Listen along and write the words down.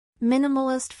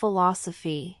Minimalist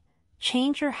philosophy.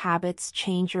 Change your habits,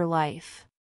 change your life.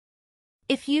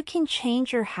 If you can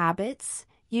change your habits,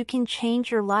 you can change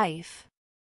your life.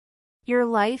 Your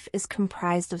life is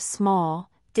comprised of small,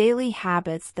 daily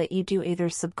habits that you do either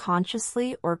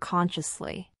subconsciously or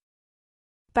consciously.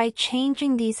 By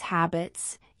changing these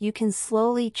habits, you can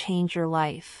slowly change your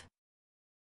life.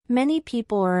 Many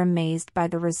people are amazed by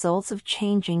the results of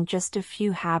changing just a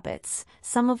few habits,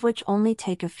 some of which only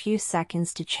take a few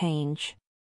seconds to change.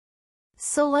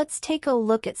 So let's take a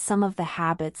look at some of the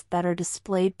habits that are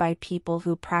displayed by people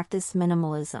who practice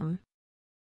minimalism.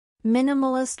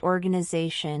 Minimalist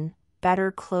organization,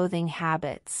 better clothing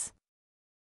habits.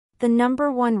 The number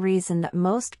one reason that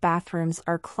most bathrooms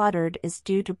are cluttered is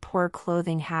due to poor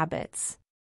clothing habits.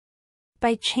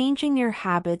 By changing your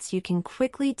habits, you can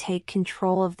quickly take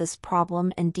control of this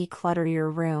problem and declutter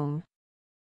your room.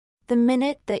 The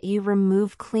minute that you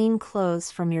remove clean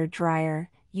clothes from your dryer,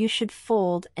 you should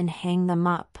fold and hang them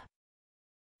up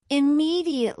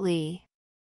immediately.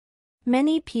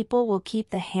 Many people will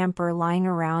keep the hamper lying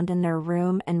around in their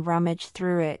room and rummage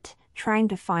through it, trying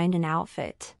to find an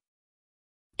outfit.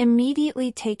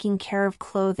 Immediately taking care of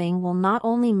clothing will not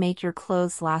only make your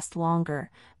clothes last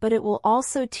longer, but it will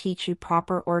also teach you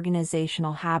proper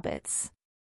organizational habits.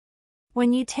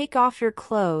 When you take off your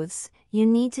clothes, you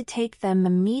need to take them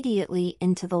immediately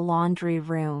into the laundry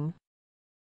room.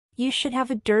 You should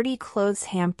have a dirty clothes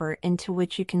hamper into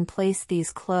which you can place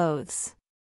these clothes.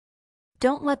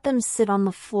 Don't let them sit on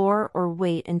the floor or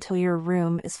wait until your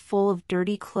room is full of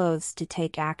dirty clothes to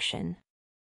take action.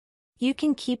 You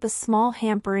can keep a small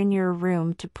hamper in your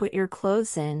room to put your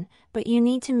clothes in, but you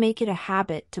need to make it a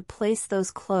habit to place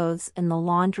those clothes in the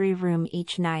laundry room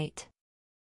each night.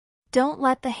 Don't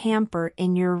let the hamper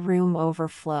in your room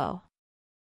overflow.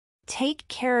 Take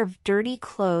care of dirty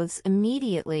clothes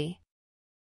immediately.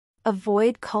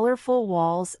 Avoid colorful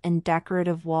walls and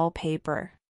decorative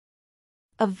wallpaper.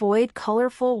 Avoid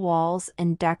colorful walls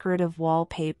and decorative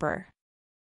wallpaper.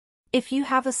 If you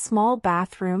have a small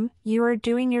bathroom, you are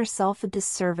doing yourself a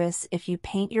disservice if you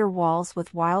paint your walls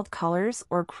with wild colors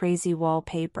or crazy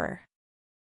wallpaper.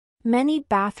 Many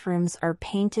bathrooms are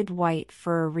painted white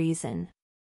for a reason.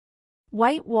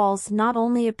 White walls not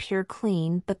only appear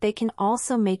clean, but they can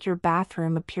also make your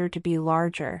bathroom appear to be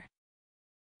larger.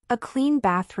 A clean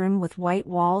bathroom with white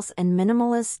walls and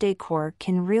minimalist decor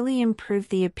can really improve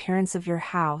the appearance of your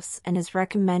house and is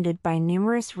recommended by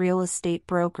numerous real estate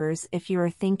brokers if you are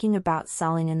thinking about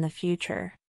selling in the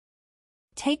future.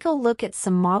 Take a look at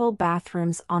some model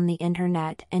bathrooms on the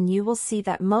internet and you will see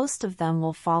that most of them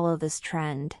will follow this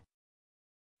trend.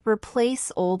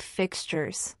 Replace old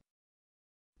fixtures.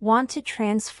 Want to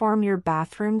transform your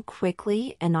bathroom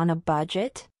quickly and on a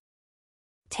budget?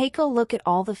 Take a look at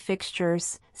all the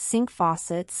fixtures, sink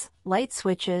faucets, light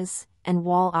switches, and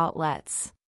wall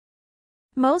outlets.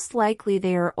 Most likely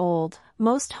they are old.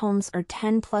 Most homes are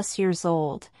 10+ years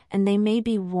old, and they may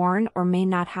be worn or may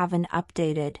not have an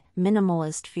updated,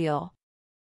 minimalist feel.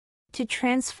 To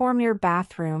transform your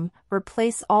bathroom,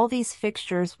 replace all these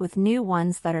fixtures with new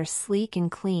ones that are sleek and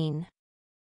clean.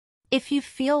 If you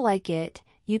feel like it,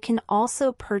 you can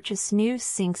also purchase new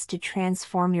sinks to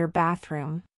transform your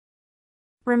bathroom.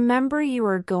 Remember, you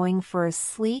are going for a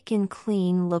sleek and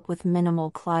clean look with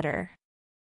minimal clutter.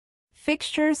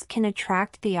 Fixtures can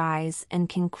attract the eyes and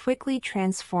can quickly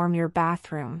transform your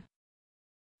bathroom.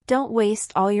 Don't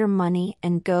waste all your money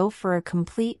and go for a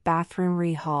complete bathroom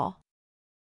rehaul.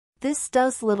 This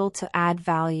does little to add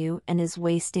value and is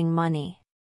wasting money.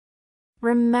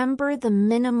 Remember the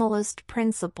minimalist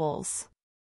principles.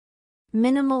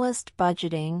 Minimalist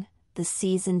budgeting, the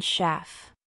seasoned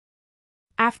chef.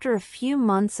 After a few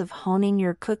months of honing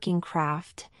your cooking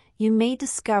craft, you may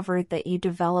discover that you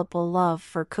develop a love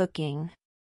for cooking.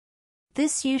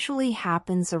 This usually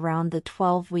happens around the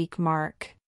 12-week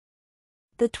mark.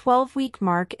 The 12-week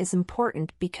mark is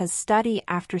important because study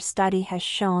after study has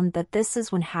shown that this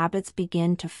is when habits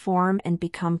begin to form and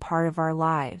become part of our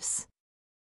lives.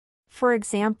 For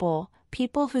example,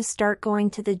 people who start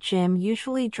going to the gym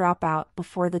usually drop out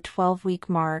before the 12-week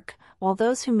mark, while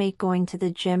those who make going to the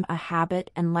gym a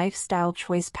habit and lifestyle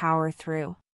choice power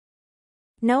through.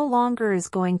 No longer is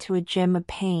going to a gym a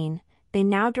pain, they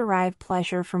now derive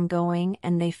pleasure from going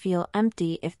and they feel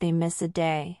empty if they miss a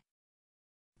day.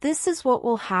 This is what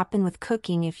will happen with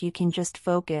cooking if you can just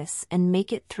focus and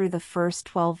make it through the first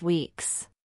 12 weeks.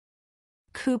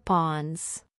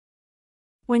 Coupons.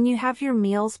 When you have your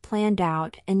meals planned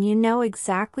out and you know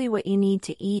exactly what you need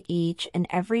to eat each and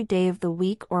every day of the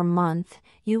week or month,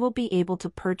 you will be able to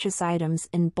purchase items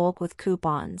in bulk with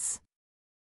coupons.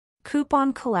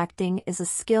 Coupon collecting is a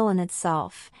skill in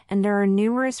itself, and there are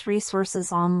numerous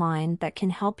resources online that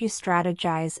can help you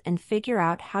strategize and figure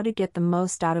out how to get the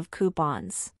most out of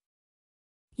coupons.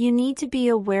 You need to be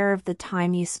aware of the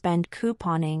time you spend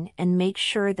couponing and make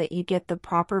sure that you get the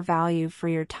proper value for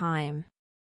your time.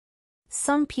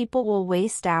 Some people will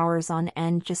waste hours on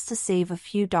end just to save a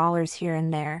few dollars here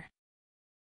and there.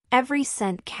 Every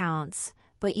cent counts,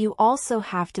 but you also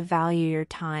have to value your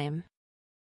time.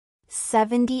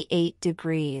 78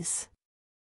 degrees.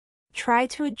 Try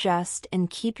to adjust and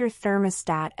keep your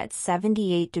thermostat at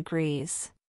 78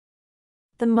 degrees.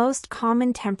 The most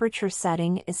common temperature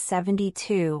setting is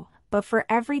 72, but for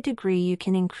every degree you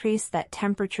can increase that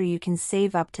temperature you can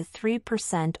save up to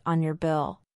 3% on your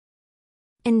bill.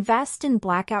 Invest in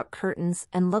blackout curtains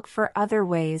and look for other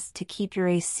ways to keep your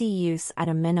AC use at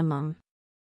a minimum.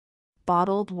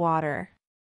 Bottled water.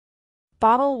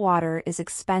 Bottled water is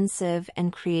expensive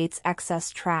and creates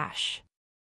excess trash.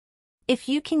 If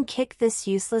you can kick this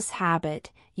useless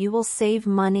habit, you will save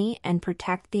money and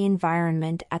protect the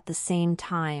environment at the same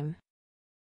time.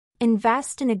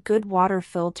 Invest in a good water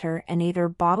filter and either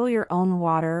bottle your own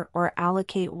water or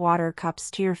allocate water cups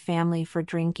to your family for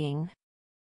drinking.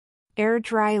 Air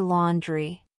dry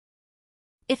laundry.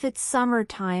 If it's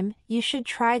summertime, you should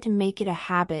try to make it a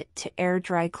habit to air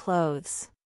dry clothes.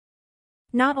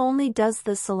 Not only does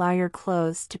this allow your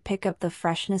clothes to pick up the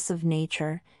freshness of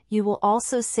nature, you will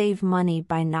also save money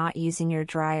by not using your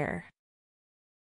dryer.